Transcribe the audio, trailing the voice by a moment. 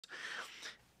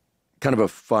kind of a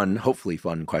fun, hopefully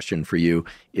fun question for you.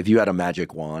 If you had a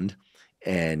magic wand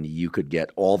and you could get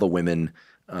all the women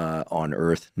on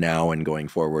Earth now and going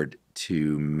forward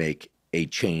to make a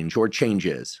change or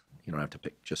changes, you don't have to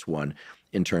pick just one,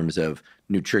 in terms of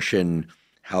nutrition,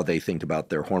 how they think about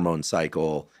their hormone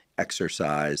cycle,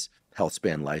 exercise, health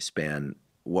span, lifespan,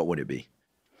 what would it be?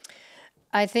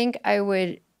 I think I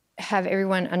would have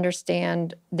everyone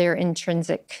understand their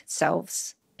intrinsic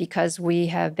selves, because we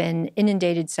have been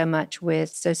inundated so much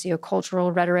with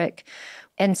sociocultural rhetoric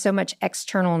and so much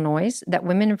external noise that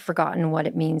women have forgotten what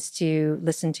it means to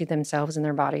listen to themselves and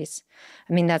their bodies.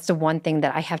 I mean, that's the one thing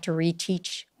that I have to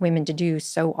reteach women to do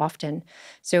so often.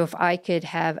 So if I could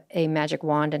have a magic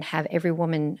wand and have every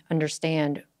woman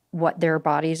understand what their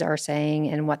bodies are saying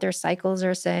and what their cycles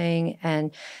are saying,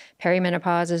 and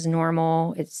perimenopause is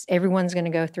normal. Everyone's going to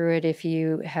go through it if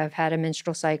you have had a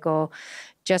menstrual cycle,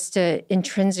 just to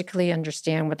intrinsically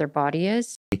understand what their body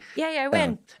is. Yay, I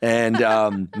win.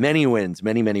 And many wins,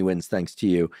 many, many wins thanks to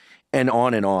you, and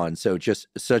on and on. So just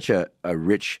such a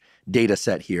rich data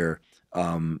set here,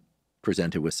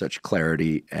 presented with such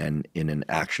clarity and in an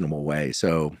actionable way.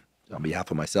 So on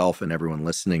behalf of myself and everyone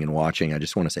listening and watching, I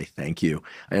just want to say thank you.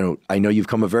 I know you've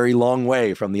come a very long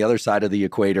way from the other side of the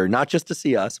equator, not just to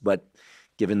see us, but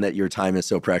given that your time is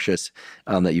so precious,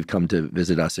 that you've come to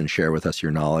visit us and share with us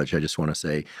your knowledge. I just want to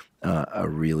say a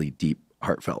really deep,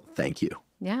 heartfelt thank you.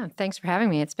 Yeah, thanks for having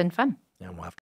me. It's been fun. And we'll have to